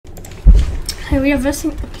Hey, we are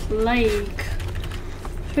versing a plague.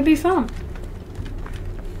 Should be fun.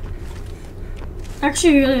 I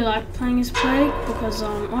actually really like playing as plague because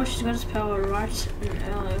oh, she's got his power right and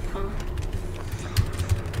early.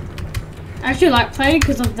 I actually like plague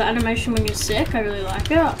because of the animation when you're sick. I really like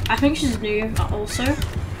it. I think she's new also.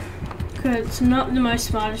 Because it's not the most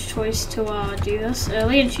smartest choice to do this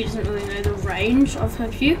early, and she doesn't really know the range of her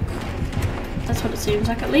puke. That's what it seems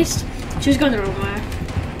like, at least. She's going the wrong way.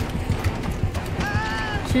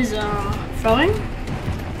 She's throwing.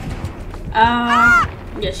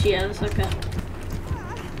 Yes, she is. Okay.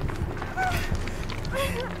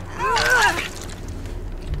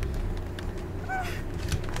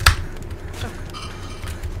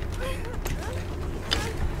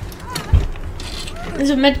 There's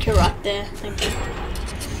a medkit right there. Thank you.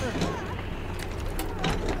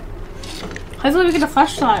 Hopefully we get a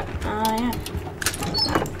flashlight. Yeah.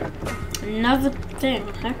 Another thing.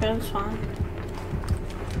 Okay, that's fine.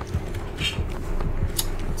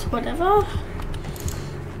 It's whatever.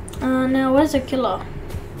 Now where's the killer?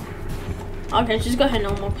 Okay, she's got her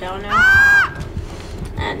normal power now.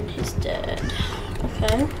 And he's dead.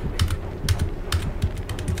 Okay.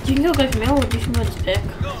 Do you think he'll go for me or do you think he'll just pick?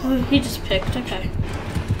 Oh, he just picked, okay.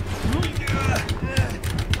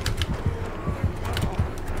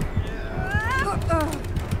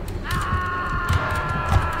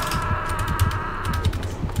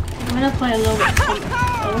 I'm gonna play a little bit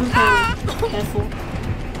careful.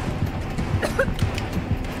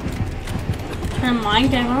 Trying to mind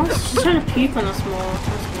game on us? She's trying to puke on us more.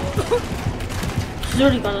 That's weird. She's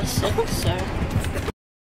already got us sick, so.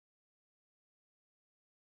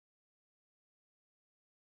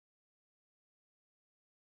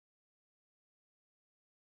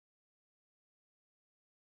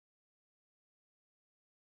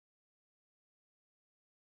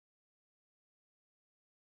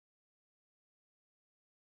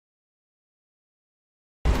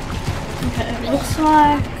 Okay, it looks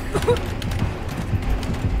like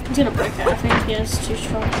he's gonna break it. I think he is too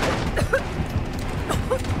strong.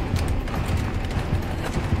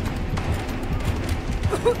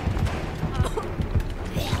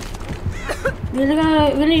 We're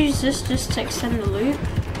gonna use this just to extend the loop.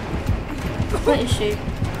 Where is she?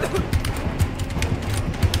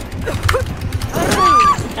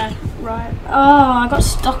 Okay, right. Oh, I got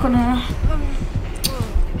stuck on her.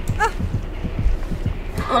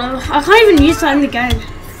 I can't even use that in the game.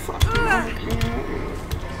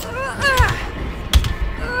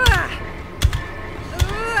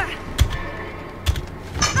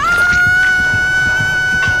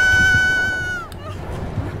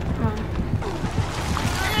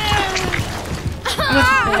 I'm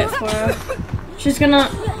gonna play it for her. She's gonna.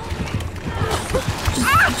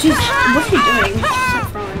 She's. What's she doing? She's not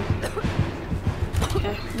throwing.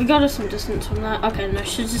 Okay, we got her some distance from that. Okay, no,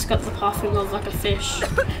 she's just got the pathing of like a fish.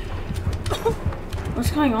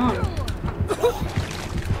 What's going on?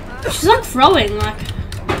 She's like throwing, like.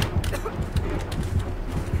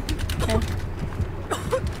 Okay.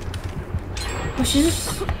 Well, she's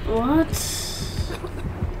just. What?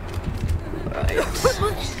 Right.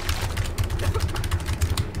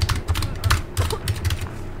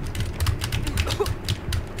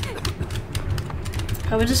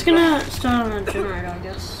 Oh, we're just gonna start on a generator, I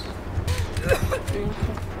guess.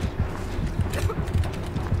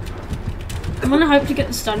 I'm gonna hope to get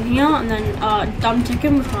the stun here and then dumb tick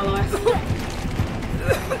him with my life.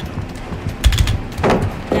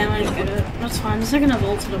 Yeah, I didn't get it. That's fine. The second I've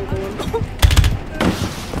ulted, I'm going.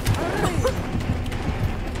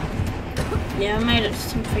 Yeah, I made it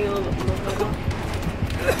something a little bit more better.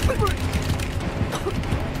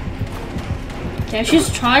 Yeah, she's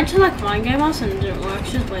tried to like mind game us and it didn't work.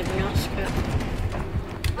 She's blaming us.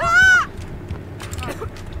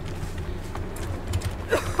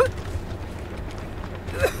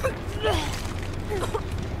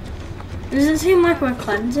 Does it seem like we're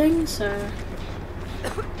cleansing? So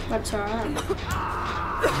that's alright.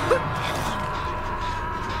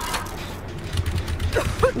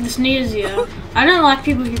 This needs you. I don't like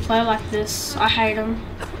people who play like this. I hate them.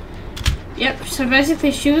 Yep, so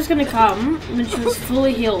basically she was gonna come when she was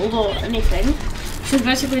fully healed or anything. She was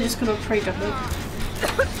basically just gonna pre-jump it.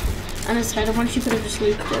 And instead of when she could have just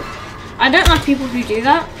looped it. I don't like people who do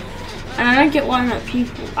that. And I don't get why I'm at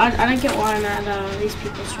people. I don't get why I'm at these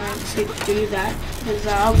people's trying to do that. Because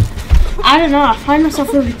I don't know, I find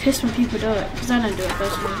myself really pissed when people do it. Because I don't do it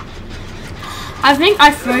personally. I think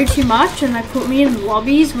I throw too much and they put me in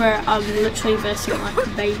lobbies where I'm literally versing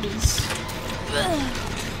like babies.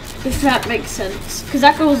 If that makes sense. Because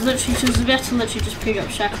that girl was literally, she was about to literally just pick up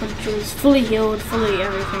Shaq when she was fully healed, fully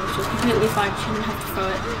everything. She was completely fine, she didn't have to throw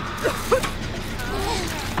it.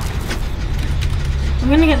 I'm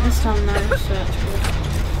gonna get this done now, so that's cool.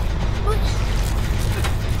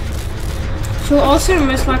 She'll also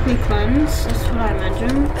most likely cleanse, that's what I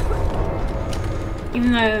imagine.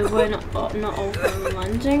 Even though we're not all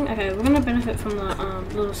cleansing. Okay, we're gonna benefit from the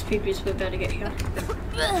little speed boost we're about to get here.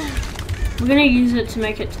 We're gonna use it to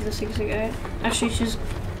make it to the 68. Actually, she's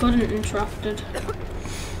gotten interrupted.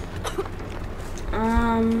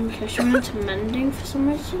 Okay, she went into mending for some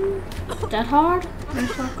reason. Dead hard,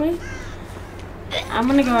 most likely. I'm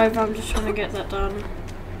gonna go over, I'm just trying to get that done.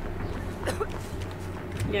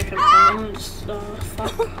 Yeah, okay, I'm gonna just,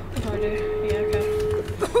 fuck, what do I do? Yeah, okay.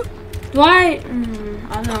 Do I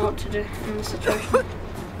don't know what to do in this situation.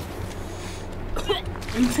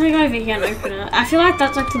 I'm just gonna go over here and open it. I feel like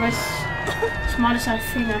that's like the most smartest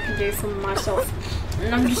thing I can do for myself.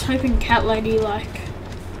 And I'm just hoping Cat Lady, like,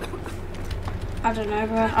 I don't know,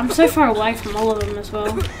 bro. I'm so far away from all of them as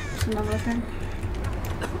well. It's another thing.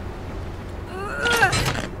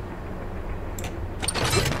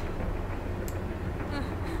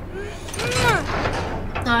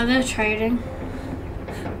 No, they're trading.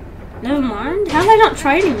 Never mind. How are they not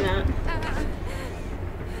trading that?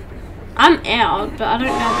 I'm out, but I don't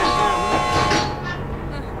know about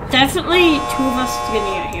them. Definitely two of us is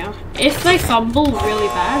gonna get here. If they fumble really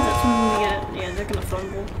bad, that's when we get. Yeah, they're gonna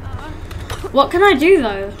fumble. What can I do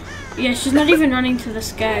though? Yeah, she's not even running to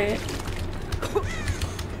this gate.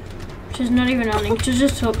 She's not even running. She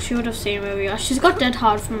just took. She would have seen where we are. She's got dead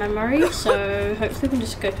hard from memory, so hopefully we can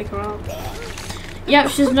just go pick her up. Yep,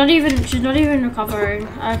 she's not even recovering.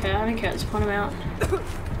 Okay, I don't care. Let's point him out.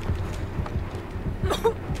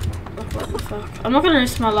 What the fuck? I'm not gonna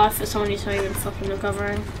risk my life for someone who's not even fucking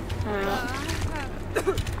recovering.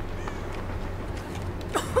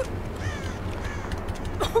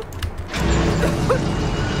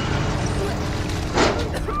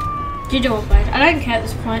 You do it, babe. I don't care at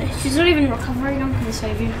this point. She's not even recovering. I'm gonna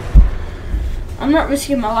save you. I'm not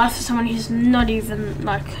risking my life for someone who's not even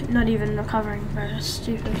recovering, bro. That's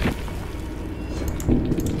stupid.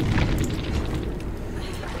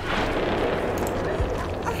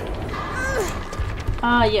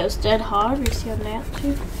 Yeah, it's dead hard. We see on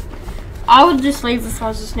Nancy. I would just leave if I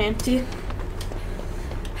was just Nancy.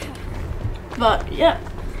 But, yeah.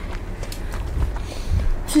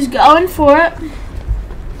 She's going for it.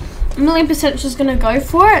 A 1,000,000% she's gonna go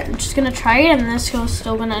for it. She's gonna trade, and this girl's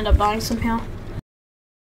still gonna end up dying somehow.